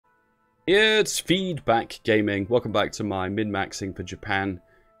It's FeedBackGaming. Welcome back to my min-maxing for Japan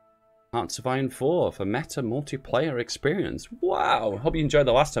Hearts of Iron 4 for meta multiplayer experience. Wow! Hope you enjoyed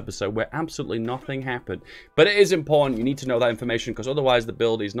the last episode where absolutely nothing happened. But it is important, you need to know that information because otherwise the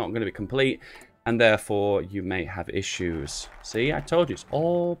build is not going to be complete and therefore you may have issues. See, I told you, it's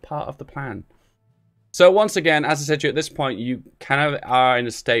all part of the plan. So once again, as I said to you, at this point you kind of are in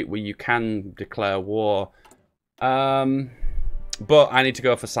a state where you can declare war. But I need to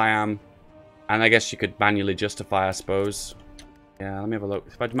go for Siam. And I guess you could manually justify, I suppose. Yeah, let me have a look.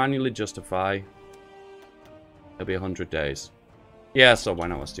 If I'd manually justify, it'll be 100 days. Yeah, so why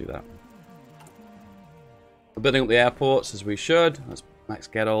not? Let's do that. We're building up the airports as we should. Let's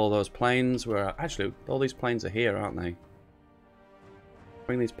get all those planes. Actually, all these planes are here, aren't they?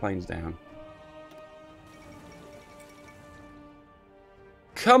 Bring these planes down.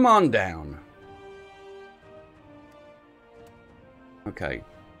 Come on down. Okay.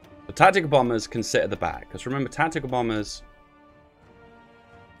 The tactical bombers can sit at the back. Because remember, tactical bombers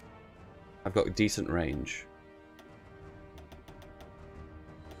have got decent range.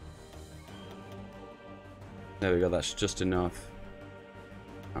 There we go, that's just enough.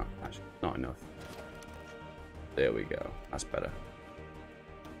 Oh, actually, not enough. There we go, that's better.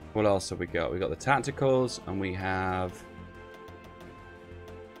 What else have we got? We got the tacticals, and we have...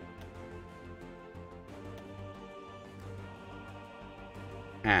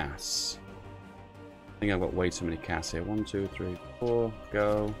 CAS. I think I've got way too many CAS here. 1, 2, 3, 4,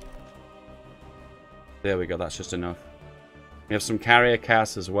 go. There we go, that's just enough. We have some carrier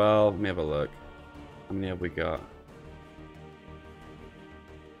CAS as well. Let me have a look. How many have we got?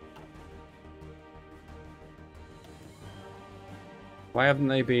 Why haven't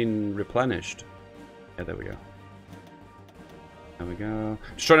they been replenished? Yeah, there we go. There we go.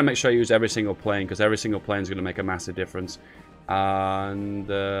 Just trying to make sure I use every single plane, because every single plane is going to make a massive difference. And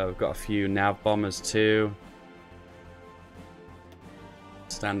we've got a few nav bombers too.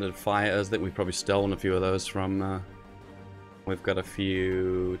 Standard fighters. I think we've probably stolen a few of those from... we've got a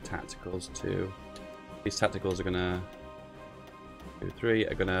few tacticals too. These tacticals are gonna... 2, 3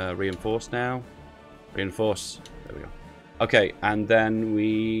 are gonna reinforce now. Reinforce. There we go. Okay, and then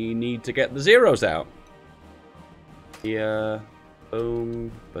we need to get the zeros out. Here.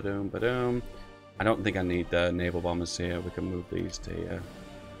 Boom. Ba-doom, ba-doom. I don't think I need the naval bombers here. We can move these to here.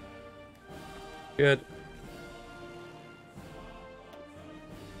 Good.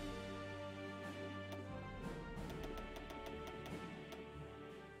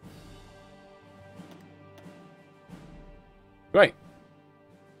 Great.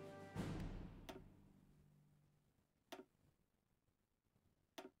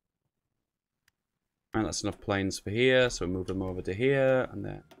 And that's enough planes for here, so we'll move them over to here, and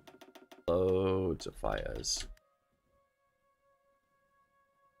then loads of fighters.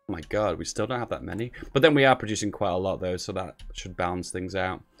 Oh my god, we still don't have that many. But then we are producing quite a lot though, so that should balance things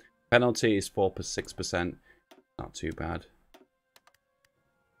out. Penalty is 6%. Not too bad.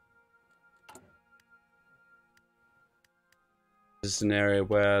 This is an area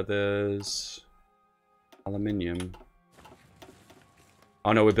where there's aluminium.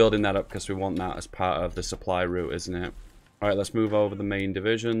 Oh no, we're building that up because we want that as part of the supply route, isn't it? Alright, let's move over the main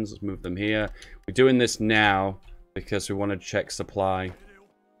divisions. Let's move them here. We're doing this now because we want to check supply.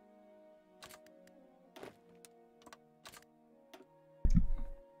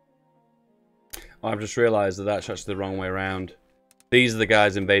 Oh, I've just realized that that's actually the wrong way around. These are the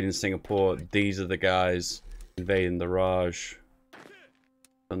guys invading Singapore. These are the guys invading the Raj.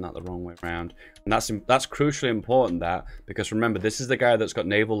 Done that the wrong way around. And that's crucially important, that, because remember, this is the guy that's got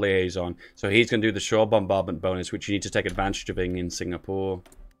naval liaison, so he's going to do the shore bombardment bonus, which you need to take advantage of being in Singapore.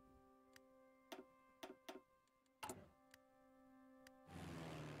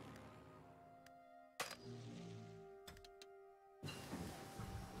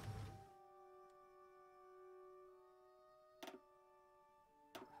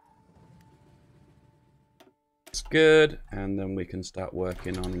 It's good, and then we can start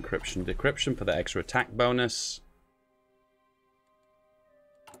working on encryption decryption for the extra attack bonus.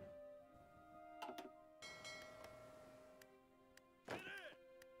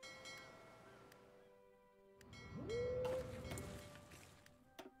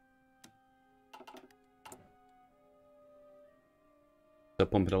 They're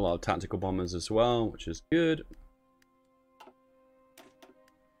pumping a lot of tactical bombers as well, which is good.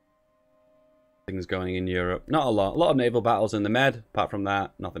 Things going in Europe. Not a lot. A lot of naval battles in the Med. Apart from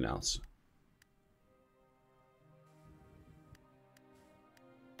that, nothing else.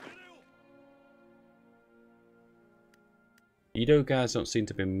 Edo guys don't seem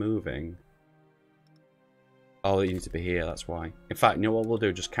to be moving. Oh, you need to be here, that's why. In fact, you know what we'll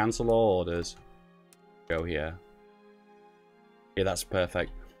do? Just cancel all orders. Go here. Yeah, that's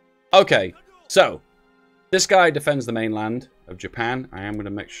perfect. Okay, so this guy defends the mainland of Japan. I am going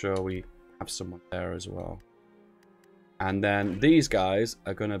to make sure we have someone there as well. And then these guys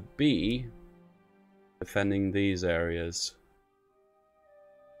are going to be defending these areas.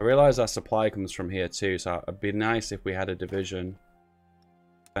 I realize our supply comes from here too, so it'd be nice if we had a division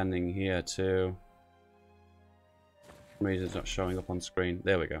defending here too. For some reason it's not showing up on screen.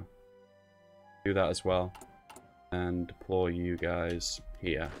 There we go. Do that as well. And deploy you guys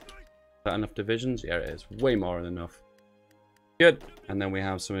here. Is that enough divisions? Yeah, it is. Way more than enough. Good. And then we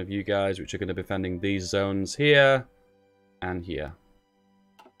have some of you guys which are going to be defending these zones here and here.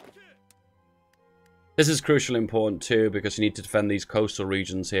 This is crucially important too because you need to defend these coastal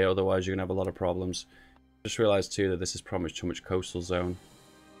regions here, otherwise you're going to have a lot of problems. Just realized too that this is probably too much coastal zone.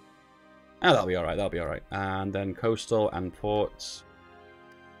 Oh, that'll be alright, that'll be alright. And then coastal and ports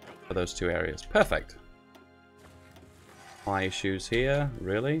for those two areas. Perfect. Supply issues here,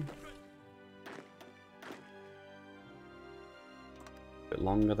 really? A bit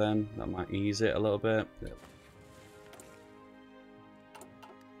longer then, that might ease it a little bit. Yep.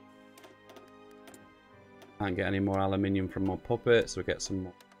 Can't get any more aluminium from more puppets, so we get some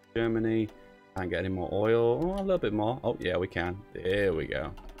more Germany. Can't get any more oil. Oh, a little bit more. Oh, yeah, we can. There we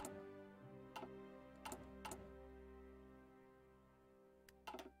go.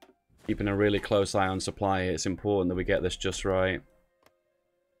 Keeping a really close eye on supply. It's important that we get this just right.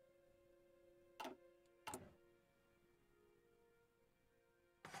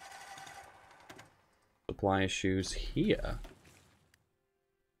 Supply issues here.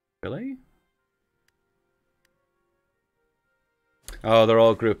 Really? Oh, they're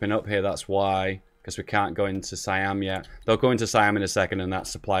all grouping up here, that's why. Because we can't go into Siam yet. They'll go into Siam in a second and that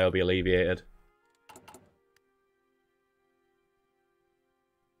supply will be alleviated.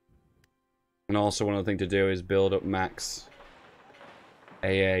 And also one other thing to do is build up max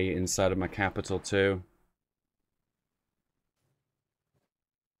AA inside of my capital too.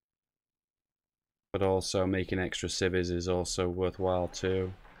 But also making extra civvies is also worthwhile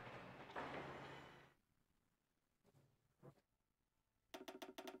too.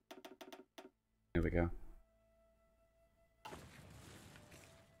 Here we go.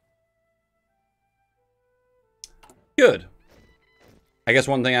 Good. I guess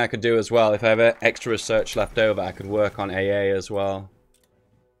one thing I could do as well, if I have extra research left over, I could work on AA as well.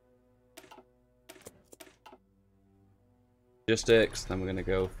 Logistics, then we're going to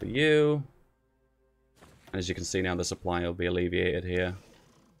go for you. And as you can see now, the supply will be alleviated here.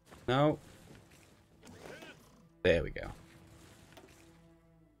 No. There we go.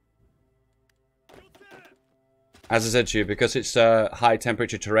 As I said to you, because it's high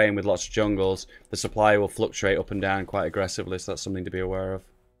temperature terrain with lots of jungles, the supply will fluctuate up and down quite aggressively, so that's something to be aware of.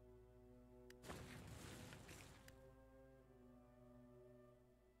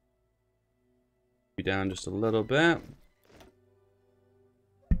 Be down just a little bit.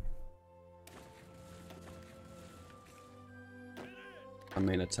 Our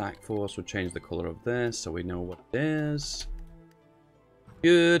main attack force will change the color of this so we know what it is.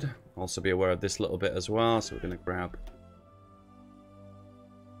 Good. Also be aware of this little bit as well, so we're going to grab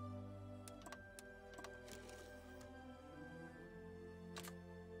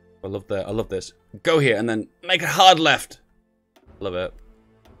I love this. Go here and then make a hard left. Love it.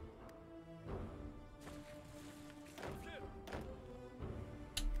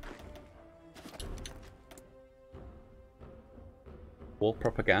 War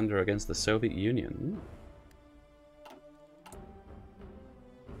propaganda against the Soviet Union.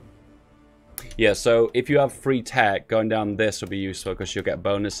 Yeah, so if you have free tech, going down this will be useful because you'll get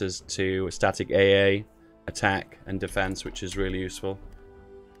bonuses to static AA, attack, and defense, which is really useful.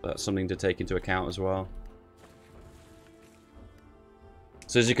 That's something to take into account as well.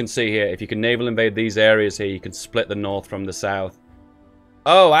 So as you can see here, if you can naval invade these areas here, you can split the north from the south.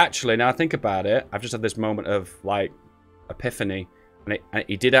 Oh, actually, now I think about it, I've just had this moment of, like, epiphany. And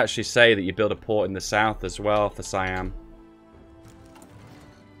he did actually say that you build a port in the south as well for Siam.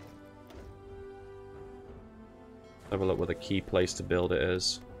 Have a look where the key place to build it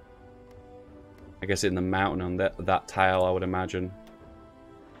is. I guess in the mountain on that tile, I would imagine.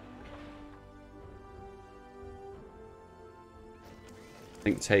 I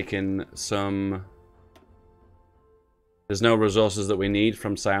think taking some... There's no resources that we need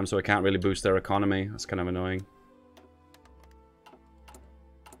from Siam, so we can't really boost their economy. That's kind of annoying.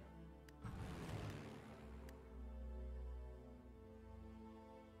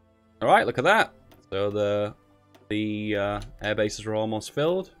 Alright, look at that. So the air bases are almost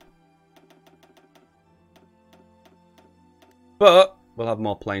filled. But we'll have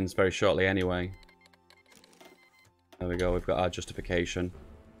more planes very shortly anyway. There we go, we've got our justification.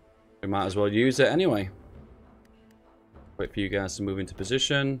 We might as well use it anyway. Wait for you guys to move into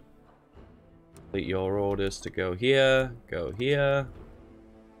position. Complete your orders to go here, go here.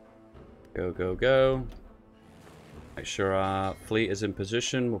 Go, go, go. Make sure our fleet is in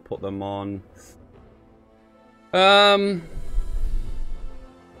position. We'll put them on.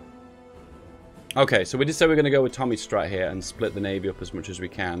 Okay, so we did say we're going to go with Tommy Strat here and split the Navy up as much as we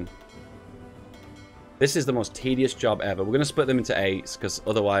can. This is the most tedious job ever. We're going to split them into 8s because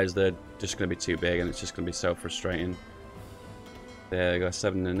otherwise they're just going to be too big and it's just going to be so frustrating. There we go,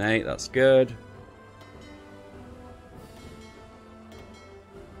 7 and 8. That's good.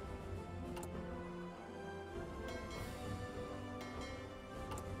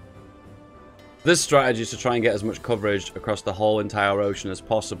 This strategy is to try and get as much coverage across the whole entire ocean as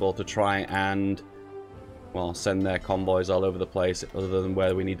possible to try and, well, send their convoys all over the place other than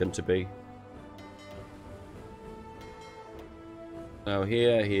where we need them to be. So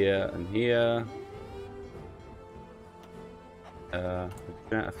here, here, and here. An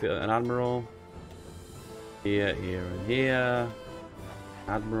admiral. Here, here, and here.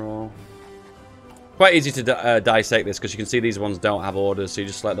 Admiral. Quite easy to dissect this because you can see these ones don't have orders, so you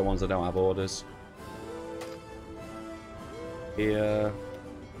just select the ones that don't have orders. Here,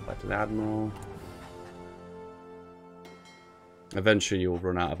 select an admiral. Eventually you'll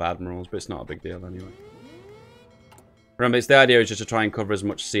run out of admirals, but it's not a big deal anyway. Remember, the idea is just to try and cover as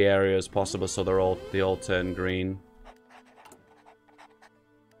much sea area as possible so they all turn green.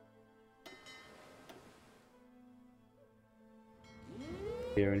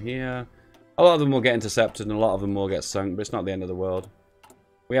 Here and here. A lot of them will get intercepted and a lot of them will get sunk, but it's not the end of the world.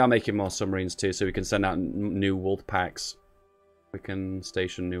 We are making more submarines too, so we can send out new wolf packs. We can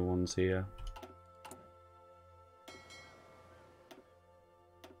station new ones here.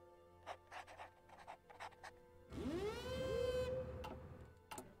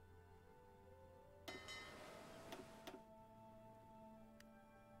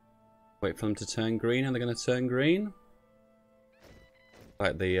 Wait for them to turn green. Are they going to turn green?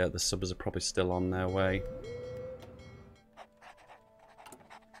 Like the subs are probably still on their way.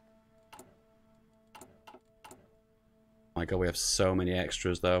 My god, we have so many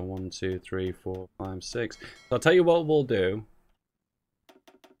extras though. 1, 2, 3, 4, 5, 6. So I'll tell you what we'll do.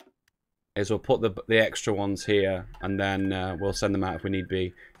 Is we'll put the extra ones here, and then we'll send them out if we need be.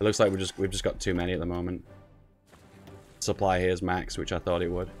 It looks like we've just got too many at the moment. Supply here is max, which I thought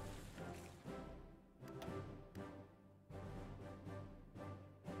it would.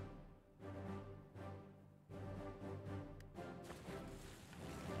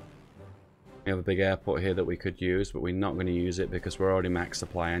 We have a big airport here that we could use, but we're not going to use it because we're already max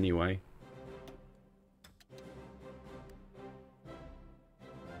supply anyway.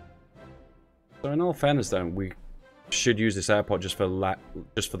 So in all fairness though, we should use this airport just for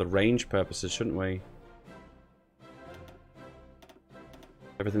the range purposes, shouldn't we?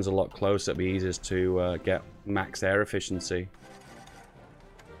 Everything's a lot closer, it'd be easiest to get max air efficiency.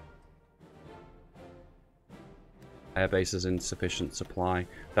 Airbase is insufficient supply.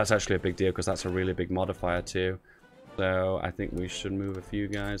 That's actually a big deal because that's a really big modifier too. So I think we should move a few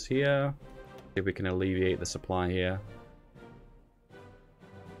guys here. See if we can alleviate the supply here.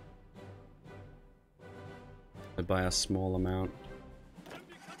 By a small amount.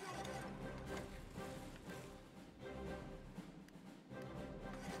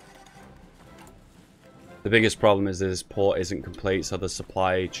 The biggest problem is this port isn't complete, so the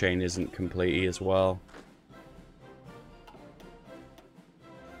supply chain isn't complete as well.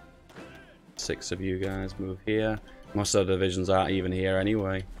 6 of you guys move here. Most of the divisions aren't even here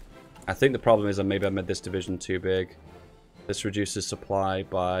anyway. I think the problem is that maybe I made this division too big. This reduces supply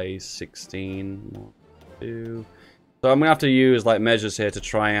by 16. 1, 2. So I'm going to have to use like measures here to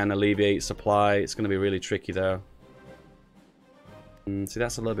try and alleviate supply. It's going to be really tricky though. See,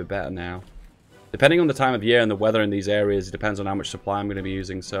 that's a little bit better now. Depending on the time of year and the weather in these areas, it depends on how much supply I'm going to be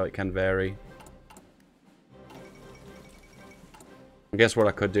using, so it can vary. I guess what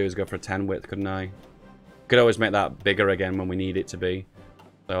I could do is go for a 10 width, couldn't I? Could always make that bigger again when we need it to be.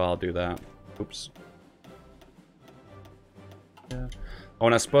 So I'll do that. Oops. Yeah. Oh,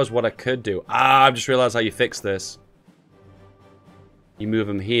 and I suppose what I could do... I've just realized how you fix this. You move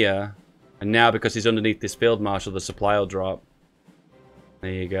him here. And now, because he's underneath this field marshal, the supply will drop.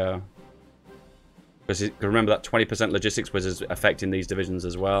 There you go. Because remember that 20% logistics whiz is affecting these divisions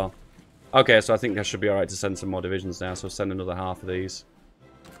as well. Okay, so I think I should be alright to send some more divisions now, so I'll send another half of these.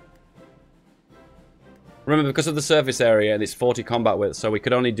 Remember, because of the surface area, and it's 40 combat width, so we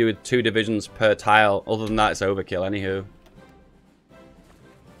could only do 2 divisions per tile. Other than that, it's overkill, anywho.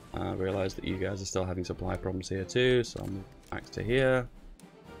 I realize that you guys are still having supply problems here too, so I'll move back to here.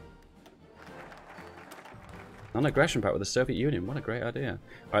 Non-aggression pact with the Soviet Union. What a great idea.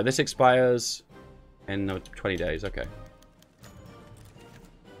 Alright, this expires in 20 days. Okay.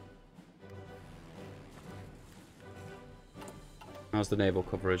 How's the naval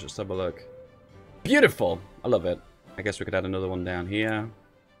coverage? Let's have a look. Beautiful! I love it. I guess we could add another one down here.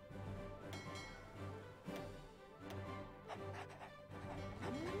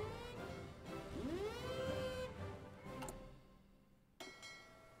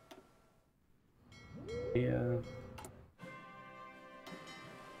 Here.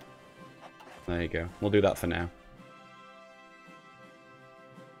 There you go. We'll do that for now.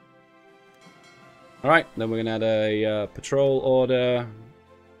 Alright, then we're going to add a patrol order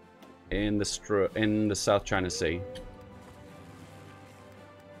in the South China Sea.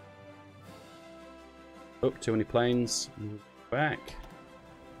 Oh, too many planes. Move back.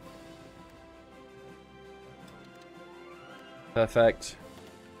 Perfect.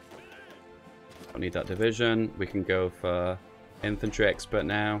 Don't need that division. We can go for infantry expert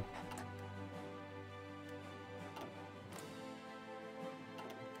now.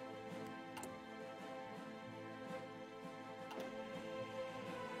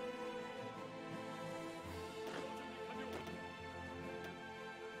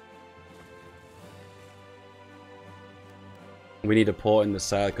 We need a port in the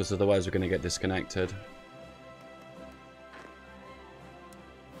south because otherwise we're going to get disconnected.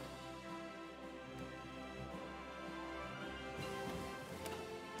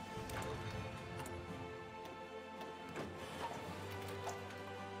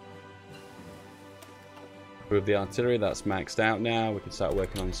 Improve the artillery, that's maxed out now. We can start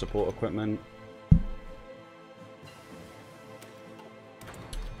working on support equipment.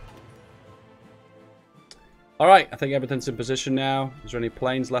 Alright, I think everything's in position now. Is there any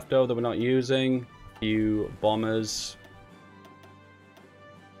planes left over that we're not using? A few bombers.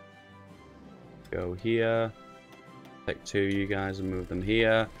 Go here. Take two of you guys and move them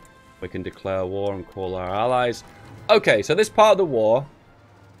here. We can declare war and call our allies. Okay, so this part of the war,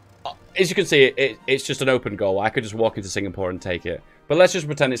 as you can see, it's just an open goal. I could just walk into Singapore and take it. But let's just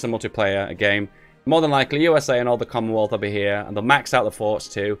pretend it's a multiplayer game. More than likely, USA and all the Commonwealth will be here. And they'll max out the forts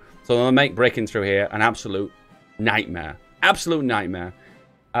too. So they'll make breaking through here an absolute nightmare. Absolute nightmare.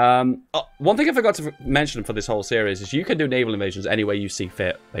 One thing I forgot to mention for this whole series is you can do naval invasions any way you see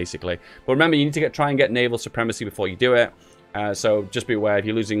fit, basically. But remember, you need to try and get naval supremacy before you do it. So just be aware, if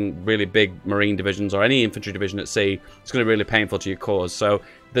you're losing really big marine divisions or any infantry division at sea, it's going to be really painful to your cause. So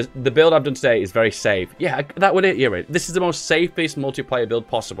the build I've done today is very safe. Yeah, that would it. Yeah, right. This is the most safest multiplayer build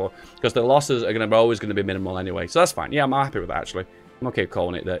possible because the losses are always going to be minimal anyway. So that's fine. Yeah, I'm happy with that, actually. I'm okay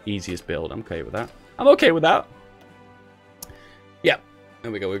calling it the easiest build. I'm okay with that. I'm okay with that. Yeah,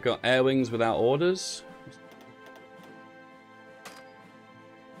 there we go. We've got air wings without orders.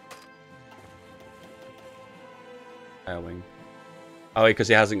 Air wing. Oh, because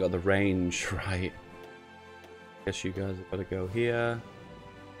he hasn't got the range, right? Guess you guys have got to go here.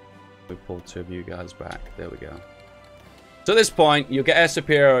 We pull two of you guys back. There we go. So at this point, you'll get air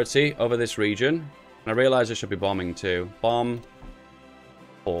superiority over this region. And I realize I should be bombing too. Bomb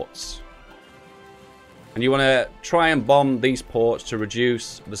ports. And you want to try and bomb these ports to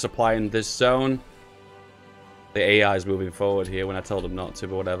reduce the supply in this zone. The AI is moving forward here when I told them not to,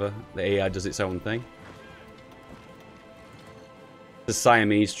 but whatever. The AI does its own thing. The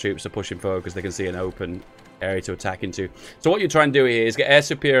Siamese troops are pushing forward because they can see an open area to attack into. So what you're trying to do here is get air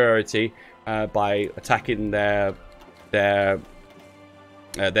superiority by attacking their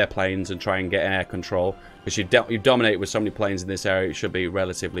planes and try and get air control. Because you dominate with so many planes in this area, it should be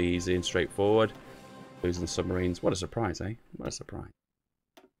relatively easy and straightforward. Losing submarines. What a surprise, eh? What a surprise.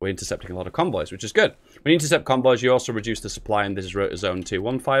 We're intercepting a lot of convoys, which is good. When you intercept convoys, you also reduce the supply in this zone to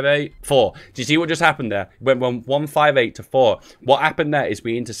 158, 4. Do you see what just happened there? It went from 158 to 4. What happened there is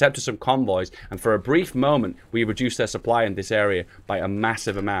we intercepted some convoys, and for a brief moment, we reduced their supply in this area by a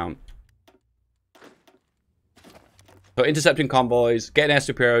massive amount. So intercepting convoys, getting air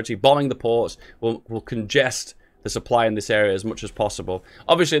superiority, bombing the ports will congest the supply in this area as much as possible.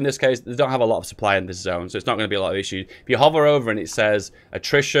 Obviously, in this case, they don't have a lot of supply in this zone, so it's not going to be a lot of issues. If you hover over and it says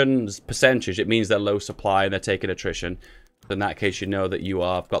attrition percentage, it means they're low supply and they're taking attrition. So in that case, you know that you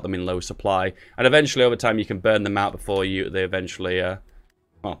have got them in low supply. And eventually, over time, you can burn them out before they eventually,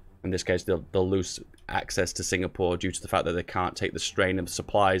 well, in this case, they'll lose access to Singapore due to the fact that they can't take the strain of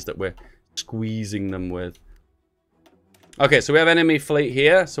supplies that we're squeezing them with. Okay, so we have enemy fleet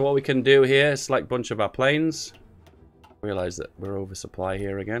here. So what we can do here is select a bunch of our planes. Realize that we're oversupply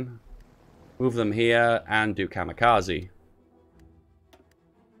here again. Move them here and do kamikaze.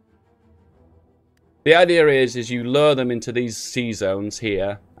 The idea is you lure them into these sea zones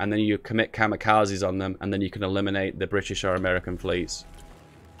here, and then you commit kamikazes on them, and then you can eliminate the British or American fleets.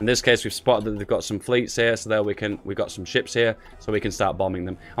 In this case, we've spotted that they've got some fleets here, so there we've got some ships here, so we can start bombing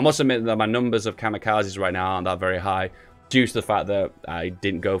them. I must admit that my numbers of kamikazes right now aren't that very high, due to the fact that I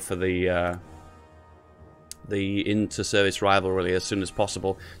didn't go for the inter-service rivalry as soon as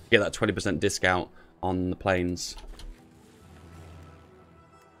possible to get that 20% discount on the planes.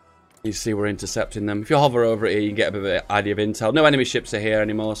 You see we're intercepting them. If you hover over it here, you can get a bit of an idea of intel. No enemy ships are here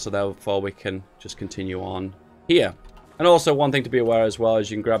anymore, so therefore we can just continue on here. And also one thing to be aware as well is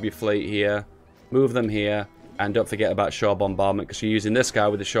you can grab your fleet here, move them here, and don't forget about shore bombardment, because you're using this guy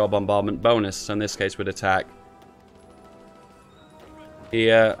with the shore bombardment bonus, so in this case with attack.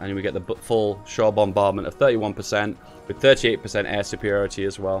 Here, and we get the full shore bombardment of 31% with 38% air superiority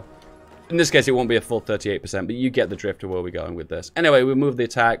as well. In this case, it won't be a full 38%, but you get the drift of where we're going with this. Anyway, we move the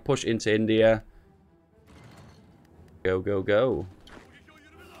attack, push into India. Go, go, go.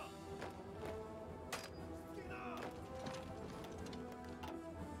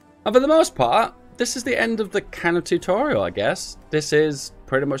 And for the most part, this is the end of the kind of tutorial, I guess. This is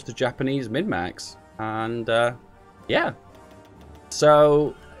pretty much the Japanese min-max. And, yeah.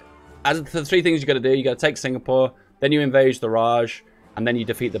 So, as the three things you got to do, you got to take Singapore, then you invade the Raj, and then you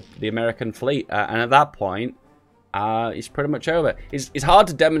defeat the American fleet. And at that point, it's pretty much over. It's hard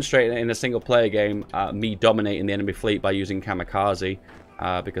to demonstrate in a single-player game me dominating the enemy fleet by using kamikaze,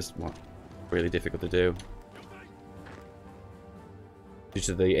 because, well, really difficult to do. Due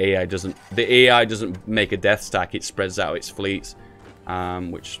to the AI doesn't make a death stack; it spreads out its fleets,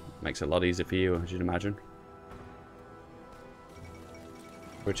 which makes it a lot easier for you, as you'd imagine.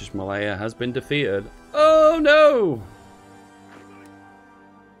 British Malaya has been defeated. Oh no!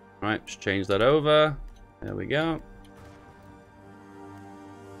 Right, just change that over. There we go.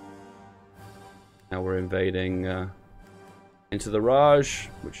 Now we're invading into the Raj,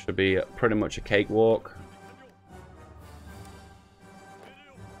 which should be pretty much a cakewalk.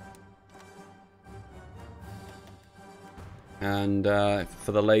 And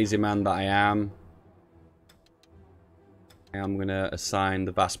for the lazy man that I am going to assign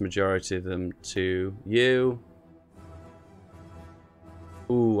the vast majority of them to you.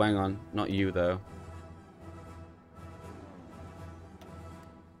 Ooh, hang on. Not you, though.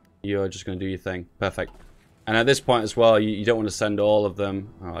 You're just going to do your thing. Perfect. And at this point as well, you don't want to send all of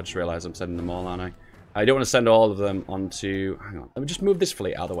them. Oh, I just realized I'm sending them all, aren't I? I don't want to send all of them onto... Hang on. Let me just move this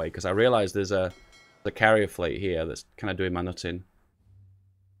fleet out of the way, because I realize there's a carrier fleet here that's kind of doing my nutting.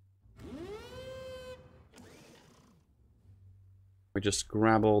 We just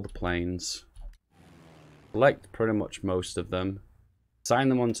grab all the planes. Select pretty much most of them. Assign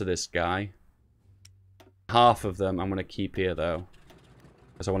them onto this guy. Half of them I'm going to keep here, though.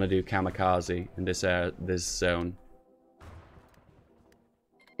 Because I want to do kamikaze in this zone.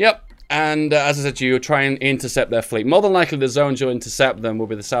 Yep. And as I said to you, you'll try and intercept their fleet. More than likely, the zones you'll intercept them will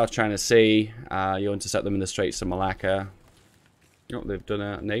be the South China Sea. You'll intercept them in the Straits of Malacca. Oh, they've done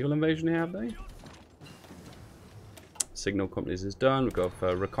a naval invasion here, have they? Signal companies is done. We'll go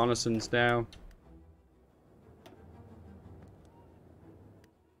for reconnaissance now.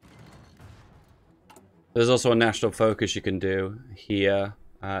 There's also a national focus you can do here.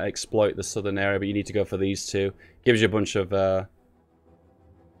 Exploit the southern area, but you need to go for these two. Gives you a bunch of...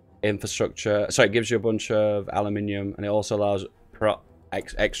 infrastructure. Sorry, it gives you a bunch of aluminium, and it also allows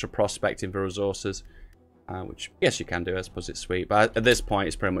extra prospecting for resources, which yes, you can do. I suppose it's sweet, but at this point,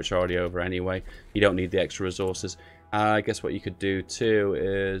 it's pretty much already over anyway. You don't need the extra resources. I guess what you could do too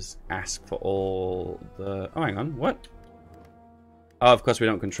is ask for all the. Oh, hang on, what? Oh, of course we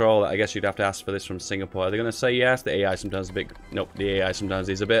don't control it. I guess you'd have to ask for this from Singapore. Are they going to say yes? The AI sometimes a bit. Nope, the AI sometimes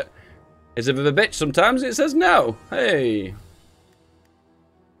is a bit. Is a bit of a bitch. Sometimes it says no. Hey.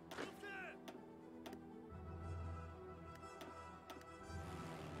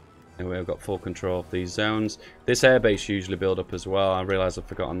 Anyway, I've got full control of these zones. This airbase usually build up as well. I realise I've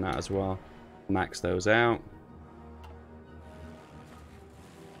forgotten that as well. Max those out.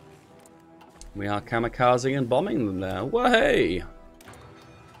 We are kamikazing and bombing them there. Wahey!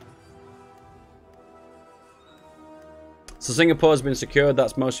 So Singapore has been secured.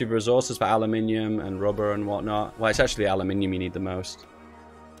 That's mostly resources for aluminium and rubber and whatnot. Well, it's actually aluminium you need the most.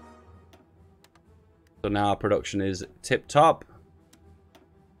 So now our production is tip-top.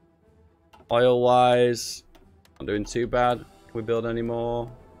 Oil-wise, not doing too bad. Can we build any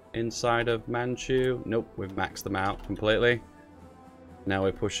more inside of Manchu? Nope, we've maxed them out completely. Now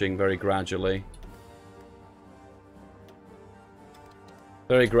we're pushing very gradually.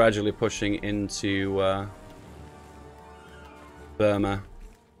 Very gradually pushing into Burma.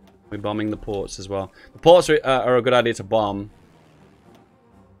 We're bombing the ports as well. The ports are a good idea to bomb.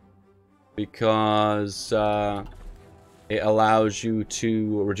 Because it allows you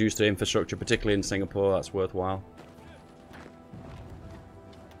to reduce the infrastructure, particularly in Singapore. That's worthwhile.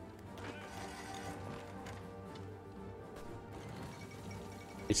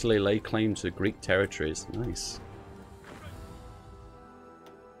 Italy lay claim to Greek territories. Nice.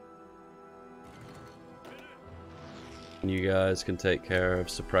 And you guys can take care of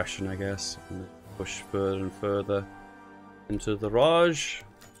suppression, I guess. And push further and further into the Raj.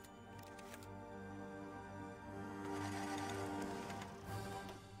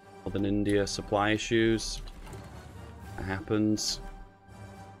 Northern India supply issues. That happens.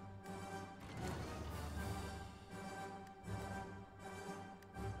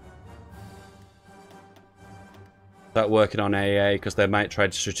 Start working on AA because they might try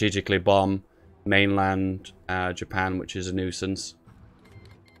to strategically bomb mainland Japan, which is a nuisance.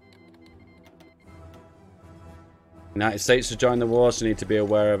 United States to join the war, so you need to be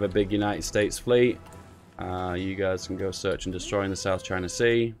aware of a big United States fleet. You guys can go search and destroy in the South China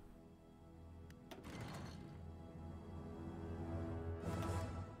Sea.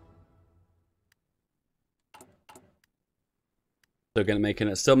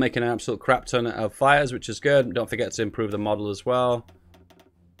 Still making an absolute crap ton of fires, which is good. Don't forget to improve the model as well.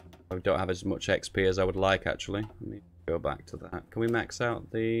 I don't have as much XP as I would like, actually. Let me go back to that. Can we max out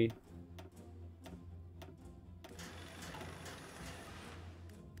the...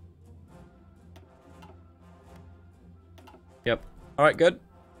 Yep. Alright, good.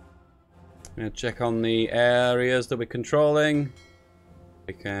 I'm going to check on the areas that we're controlling.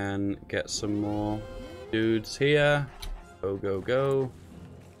 We can get some more dudes here. Go, go, go.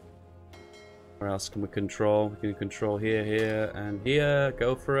 Where else can we control? We can control here, here, and here.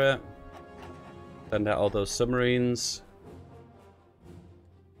 Go for it. Send out all those submarines.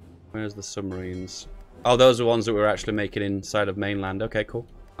 Where's the submarines? Oh, those are ones that we're actually making inside of mainland. Okay, cool.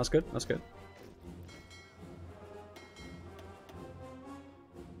 That's good. That's good.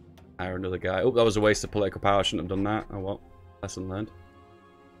 Hire another guy. Oh, that was a waste of political power. I shouldn't have done that. Oh well. Lesson learned.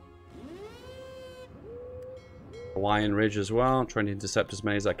 Hawaiian Ridge as well. I'm trying to intercept as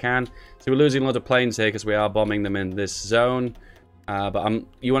many as I can. So we're losing a lot of planes here because we are bombing them in this zone. But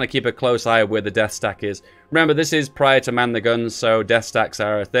you want to keep a close eye of where the death stack is. Remember, this is prior to man the guns, so death stacks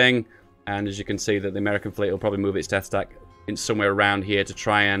are a thing. And as you can see, that the American fleet will probably move its death stack in somewhere around here to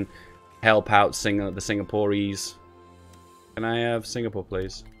try and help out the Singaporees. Can I have Singapore,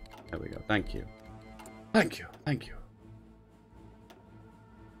 please? There we go. Thank you. Thank you. Thank you.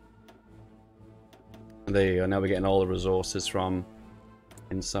 There you go. Now we're getting all the resources from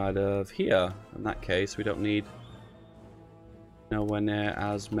inside of here. In that case, we don't need nowhere near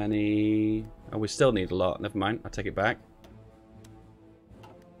as many. Oh, we still need a lot. Never mind. I take it back.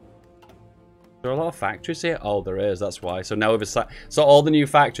 There are a lot of factories here. Oh, there is. That's why. So now we've assigned. So all the new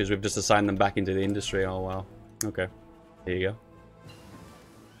factories, we've just assigned them back into the industry. Oh wow. Okay. There you go.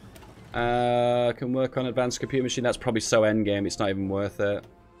 Can work on advanced computer machine. That's probably so endgame. It's not even worth it.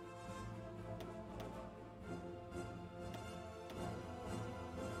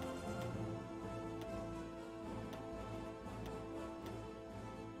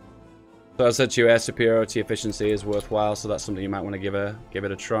 So I said to you, air superiority efficiency is worthwhile, so that's something you might want to give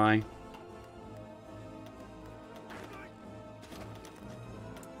it a try.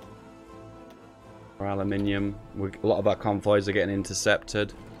 For aluminium, a lot of our convoys are getting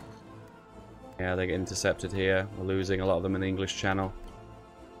intercepted. Yeah, they get intercepted here. We're losing a lot of them in the English Channel.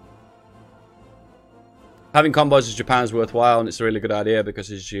 Having convoys in Japan is worthwhile, and it's a really good idea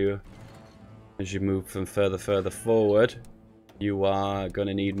because as you move from further forward, you are going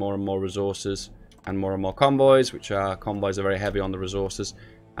to need more and more resources and more convoys, which are convoys are very heavy on the resources.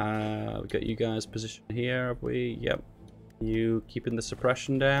 We got you guys positioned here, have we? Yep. You keeping the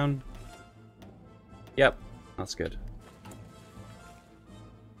suppression down? Yep, that's good.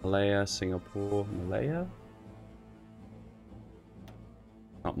 Malaya, Singapore, Malaya?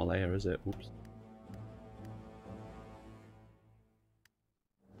 Not Malaya, is it? Oops.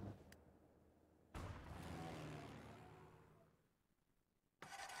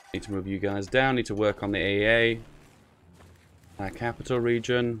 Need to move you guys down. Need to work on the AA. Capital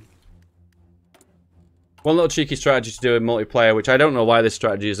region. One little cheeky strategy to do in multiplayer, which I don't know why this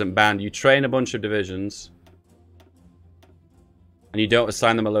strategy isn't banned. You train a bunch of divisions. And you don't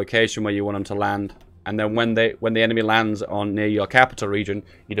assign them a location where you want them to land. And then when the enemy lands on near your capital region,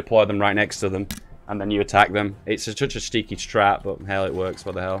 you deploy them right next to them. And then you attack them. It's such a sticky strat, but hell, it works.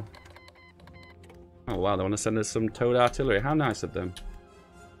 What the hell? Oh wow, they want to send us some towed artillery. How nice of them.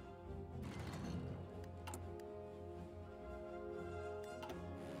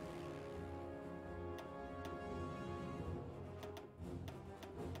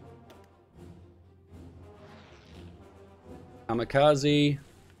 Kamikaze.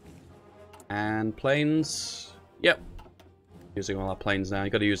 And planes. Yep. Using all our planes now. You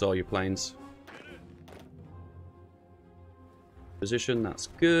got to use all your planes. Position, that's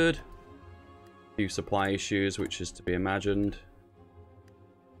good. A few supply issues, which is to be imagined.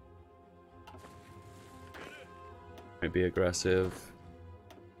 Might be aggressive.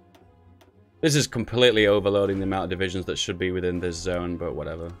 This is completely overloading the amount of divisions that should be within this zone, but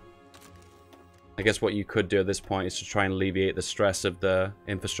whatever. I guess what you could do at this point is to try and alleviate the stress of the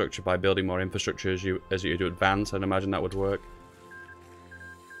infrastructure by building more infrastructure as you do advance. I'd imagine that would work.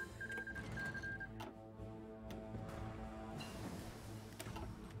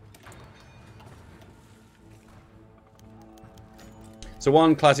 So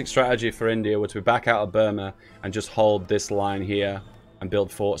one classic strategy for India would be back out of Burma and just hold this line here and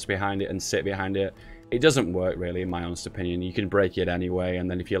build forts behind it and sit behind it. It doesn't work really, in my honest opinion. You can break it anyway, and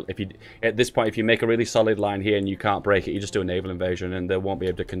then if you at this point, if you make a really solid line here and you can't break it, you just do a naval invasion, and they won't be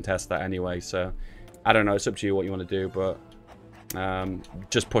able to contest that anyway. So I don't know. It's up to you what you want to do, but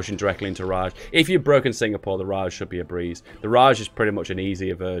just pushing directly into Raj. If you've broken Singapore, the Raj should be a breeze. The Raj is pretty much an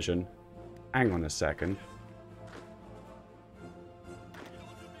easier version. Hang on a second.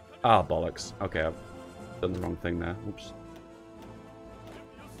 Ah, bollocks. Okay, I've done the wrong thing there. Oops.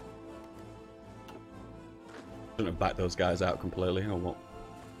 Shouldn't have backed those guys out completely, or what?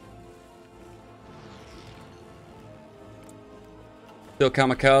 Still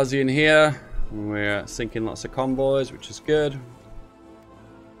kamikaze in here. We're sinking lots of convoys, which is good.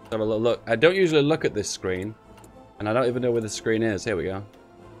 Let's have a little look. I don't usually look at this screen, and I don't even know where the screen is. Here we go.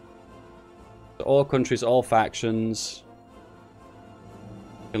 So all countries, all factions.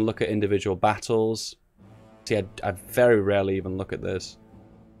 You can look at individual battles. See, I very rarely even look at this.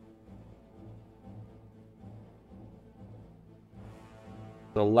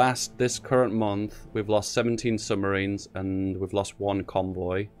 This current month, we've lost 17 submarines and we've lost 1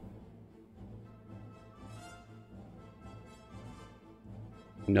 convoy.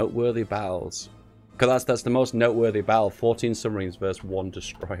 Noteworthy battles. Because that's the most noteworthy battle. 14 submarines versus 1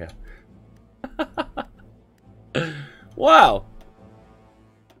 destroyer. Wow!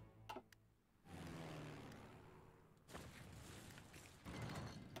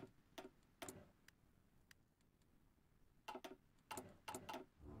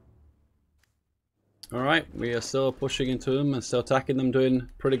 Alright, we are still pushing into them and still attacking them, doing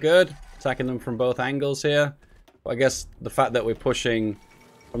pretty good. Attacking them from both angles here. But I guess the fact that we're pushing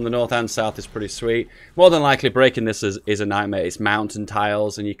from the north and south is pretty sweet. More than likely breaking this is a nightmare. It's mountain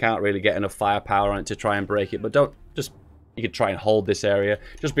tiles and you can't really get enough firepower on it to try and break it. But you could try and hold this area.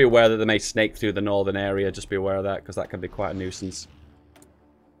 Just be aware that they may snake through the northern area. Just be aware of that, because that can be quite a nuisance.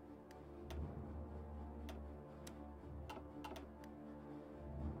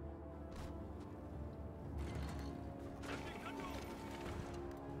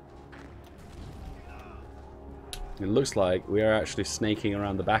 It looks like we are actually snaking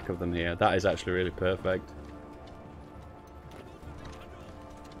around the back of them here. That is actually really perfect.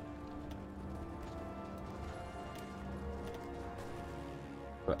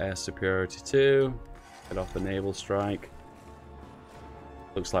 Got air superiority 2. Get off the naval strike.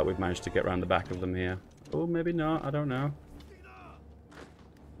 Looks like we've managed to get around the back of them here. Oh, maybe not. I don't know.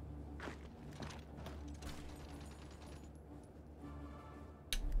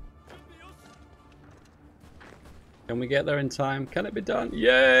 Can we get there in time? Can it be done?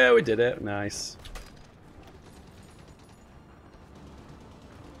 Yeah, we did it. Nice.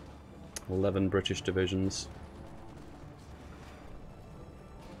 11 British divisions.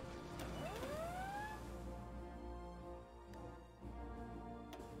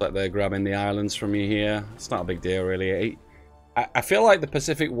 Like they're grabbing the islands from you here. It's not a big deal, really. I feel like the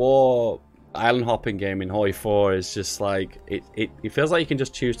Pacific War island hopping game in Hoi 4 is just like... It feels like you can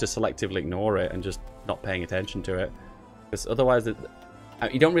just choose to selectively ignore it and just not paying attention to it. Because otherwise,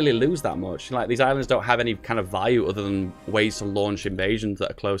 you don't really lose that much. Like, these islands don't have any kind of value other than ways to launch invasions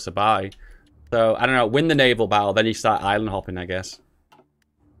that are closer by. So, I don't know, win the naval battle, then you start island hopping, I guess.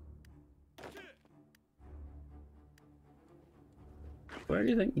 Where do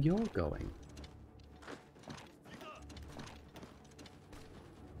you think you're going?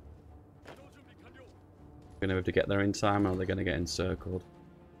 Gonna have to get there in time, or are they gonna get encircled?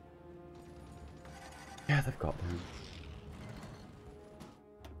 Yeah, they've got them.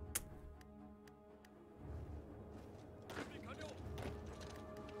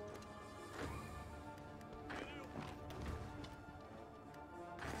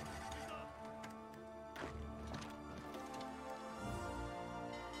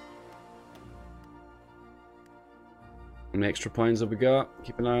 How many extra planes have we got?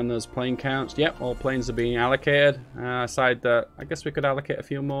 Keep an eye on those plane counts. Yep, all planes are being allocated. Aside that, I guess we could allocate a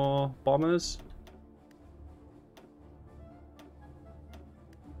few more bombers.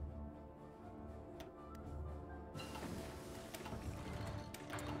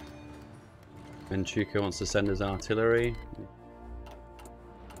 Menchuka wants to send his artillery.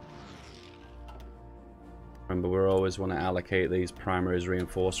 Remember, we always want to allocate these primaries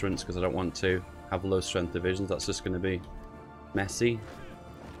reinforcements because I don't want to have low strength divisions. That's just going to be messy.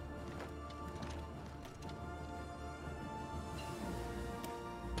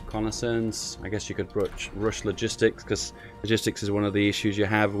 Reconnaissance. I guess you could rush logistics because logistics is one of the issues you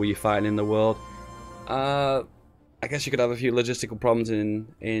have when you're fighting in the world. I guess you could have a few logistical problems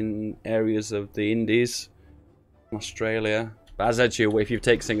in areas of the Indies, Australia. But as I said to you, if you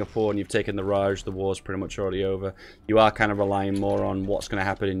take Singapore and you've taken the Raj, the war's pretty much already over. You are kind of relying more on what's going to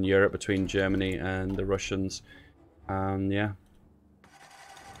happen in Europe between Germany and the Russians. Yeah.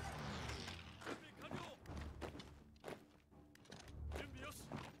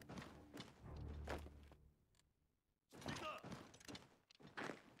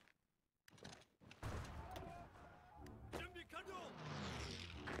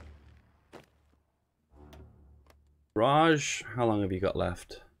 Raj, how long have you got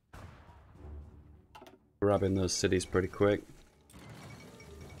left? Grabbing those cities pretty quick.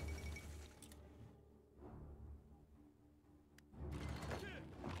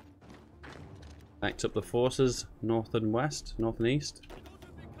 Backed up the forces, north and west, north and east.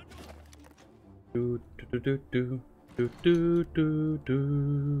 Do do do do do do do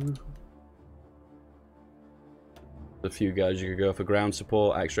do. A few guys you could go for ground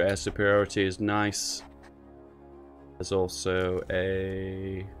support. Extra air superiority is nice. There's also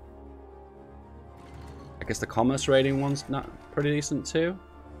a... I guess the commerce rating one's not pretty decent too.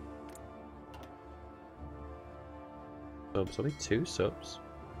 Subs, only 2 subs.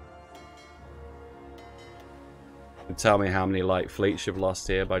 You can tell me how many like fleets you've lost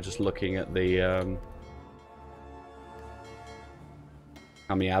here by just looking at the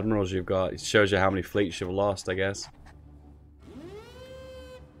how many admirals you've got. It shows you how many fleets you've lost, I guess.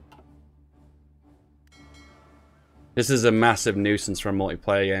 This is a massive nuisance for a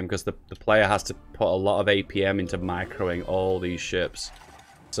multiplayer game because the player has to put a lot of APM into microing all these ships.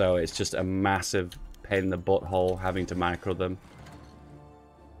 So it's just a massive pain in the butthole having to micro them.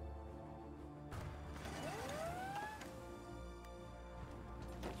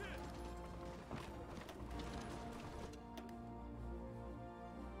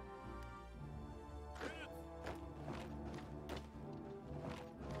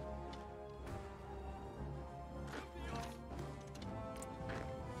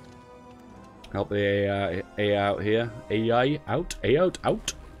 Help the AI out here. AI out. AI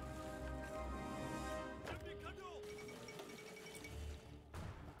out.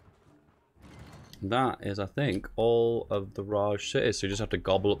 That is, I think, all of the Raj cities. So you just have to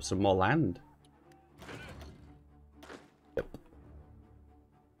gobble up some more land. Yep.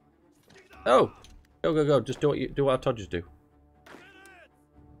 Oh, go go go! Just do what I told you to do.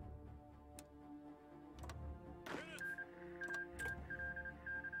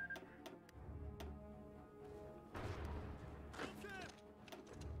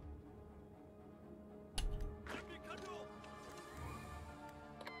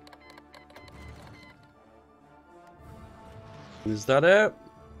 Is that it?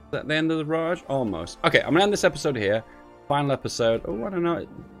 Is that the end of the Raj? Almost. Okay, I'm gonna end this episode here. Final episode. Oh, I don't know.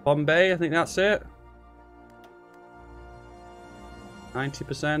 Bombay, I think that's it.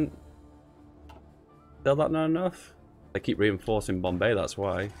 90%. Still that not enough? They keep reinforcing Bombay, that's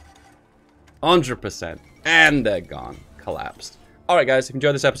why. 100%. And they're gone. Collapsed. Alright guys, if you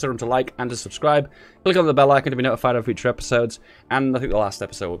enjoyed this episode, remember to like and to subscribe. Click on the bell icon to be notified of future episodes. And I think the last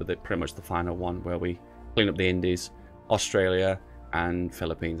episode will be pretty much the final one where we clean up the Indies, Australia, and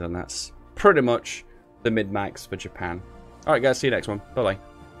Philippines. And that's pretty much the mid-max for Japan. Alright guys, see you next one. Bye-bye.